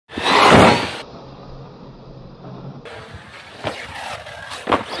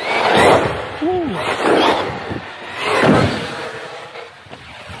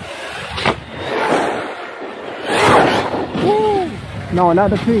No, not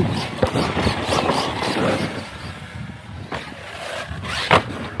the tree.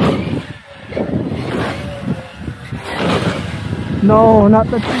 No, not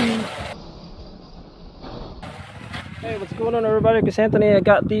the tree. Hey, what's going on everybody? It's Anthony. I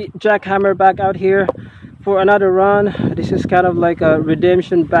got the jackhammer back out here for another run. This is kind of like a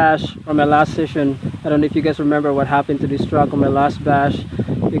redemption bash from my last session. I don't know if you guys remember what happened to this truck on my last bash.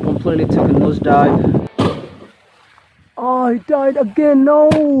 It completely took a nosedive. Oh, it died again.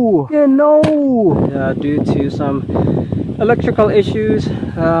 No, again, no. Yeah, due to some electrical issues.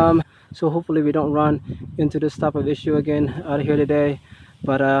 So hopefully we don't run into this type of issue again out here today.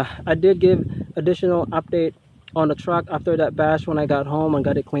 But I did give additional update on the truck after that bash when I got home and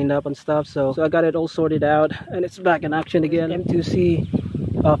got it cleaned up and stuff. So I got it all sorted out and it's back in action again.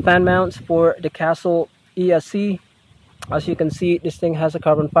 M2C fan mounts for the Castle ESC. As you can see, this thing has a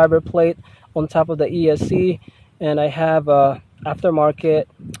carbon fiber plate on top of the ESC, and I have a aftermarket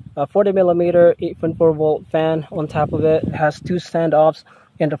 40mm 8.4 volt fan on top of it. It has two standoffs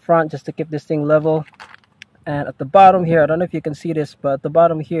in the front just to keep this thing level, and at the bottom here, I don't know if you can see this, but the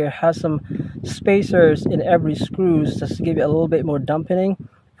bottom here has some spacers in every screws just to give you a little bit more dampening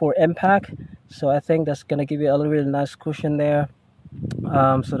for impact. So I think that's gonna give you a really nice cushion there.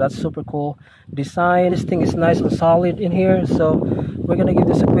 So that's super cool design. This thing is nice and solid in here, so we're gonna give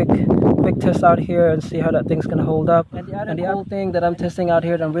this a quick test out here and see how that thing's gonna hold up. And the other thing that I'm testing out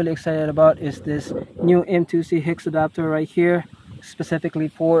here that I'm really excited about is this new M2C Hicks adapter right here, specifically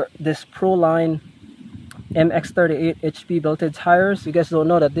for this Pro Line MX38 HP belted tires. You guys don't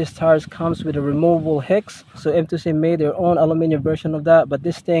know that this tires comes with a removable Hicks, so M2C made their own aluminum version of that, but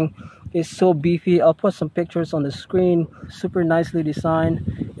this thing is so beefy. I'll put some pictures on the screen. Super nicely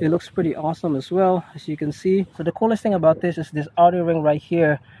designed. It looks pretty awesome as well, as you can see. So the coolest thing about this is this outer ring right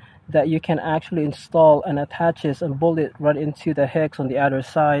here that you can actually install and attach this and bolt it right into the Hicks on the other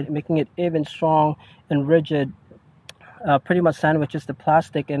side, making it even strong and rigid. Pretty much sandwiches the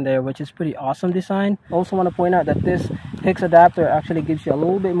plastic in there, which is pretty awesome design. Also want to point out that this Hicks adapter actually gives you a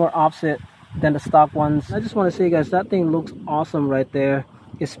little bit more offset than the stock ones. I just want to say, guys, that thing looks awesome right there,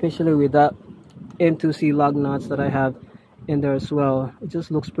 especially with that M2C lug nuts that I have in there as well. It just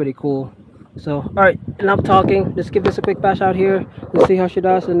looks pretty cool. So all right, enough talking, let's give this a quick bash out here. Let's see how she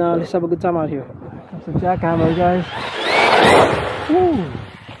does, and let's have a good time out here. That's a jackhammer, guys. Woo.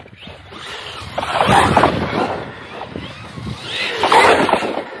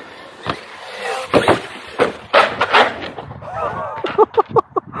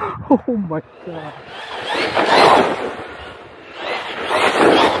 Oh my god.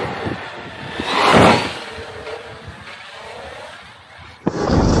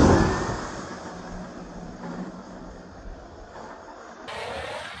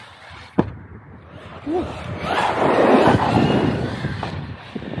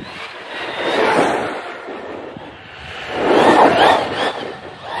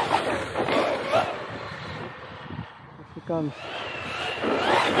 Here she comes.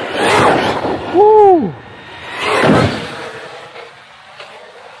 Woo!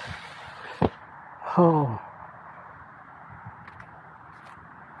 Oh,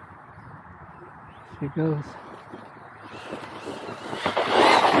 here it goes.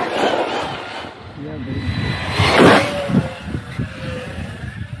 Yeah, baby.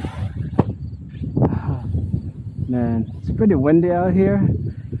 Man, it's pretty windy out here.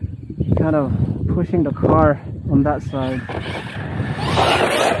 Kind of pushing the car on that side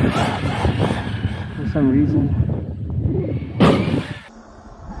for some reason.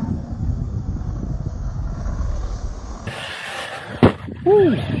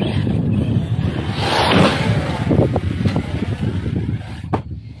 Woo.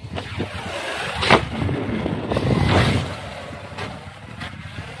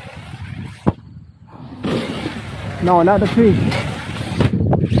 No, not the tree.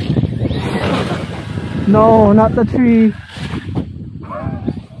 No, not the tree.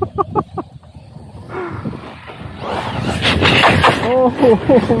 Oh.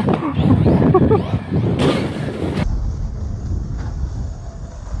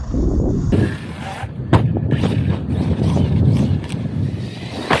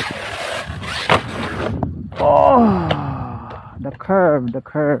 Oh, the curve, the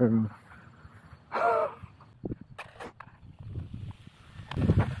curve.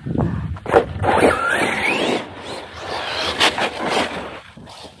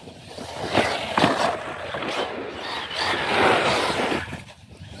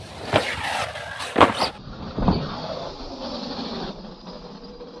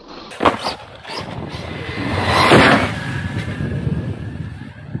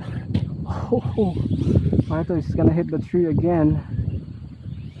 Oh, I thought it's gonna hit the tree again.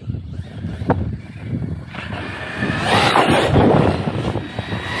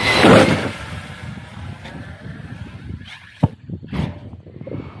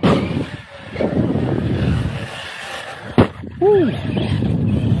 Woo.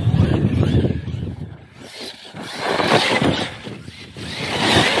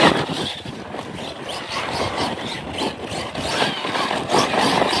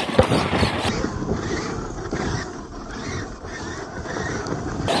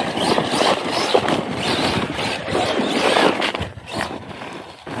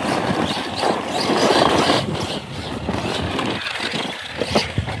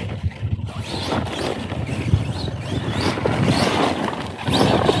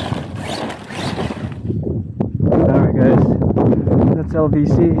 Alright guys, that's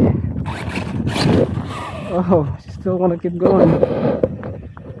LVC. Oh, she still want to keep going,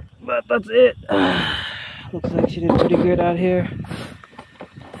 but that's it. Looks like she did pretty good out here.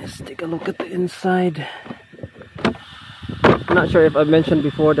 Let's take a look at the inside. I'm not sure if I mentioned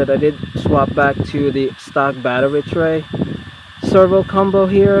before that I did swap back to the stock battery tray servo combo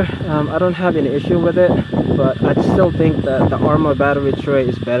here. I don't have any issue with it, but I still think that the Arma battery tray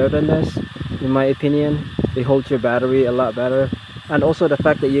is better than this, in my opinion. It holds your battery a lot better, and also the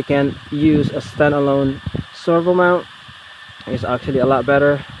fact that you can use a standalone servo mount is actually a lot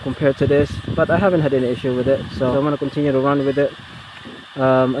better compared to this. But I haven't had any issue with it, so I'm going to continue to run with it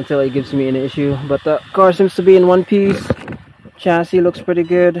until it gives me an issue. But the car seems to be in one piece. Chassis looks pretty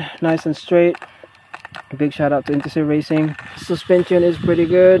good, nice and straight. Big shout out to M2C Racing. Suspension is pretty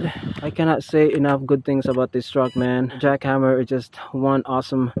good. I cannot say enough good things about this truck, man. Jackhammer is just one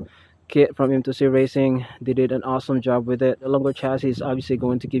awesome kit from M2C Racing. They did an awesome job with it. The longer chassis is obviously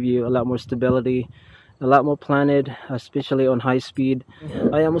going to give you a lot more stability, a lot more planted, especially on high speed.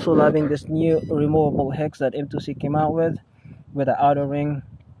 I am also loving this new removable hex that M2C came out with the outer ring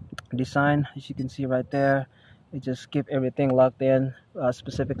design. As you can see right there, it just keep everything locked in,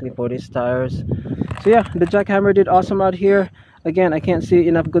 specifically for these tires. So yeah, the Jackhammer did awesome out here. Again, I can't say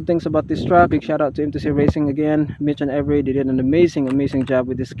enough good things about this truck. Big shout out to M2C Racing again. Mitch and Avery, they did an amazing job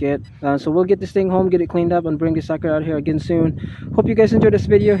with this kit. So we'll get this thing home, get it cleaned up, and bring this sucker out here again soon. Hope you guys enjoyed this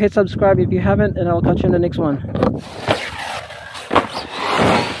video. Hit subscribe if you haven't, and I'll catch you in the next one.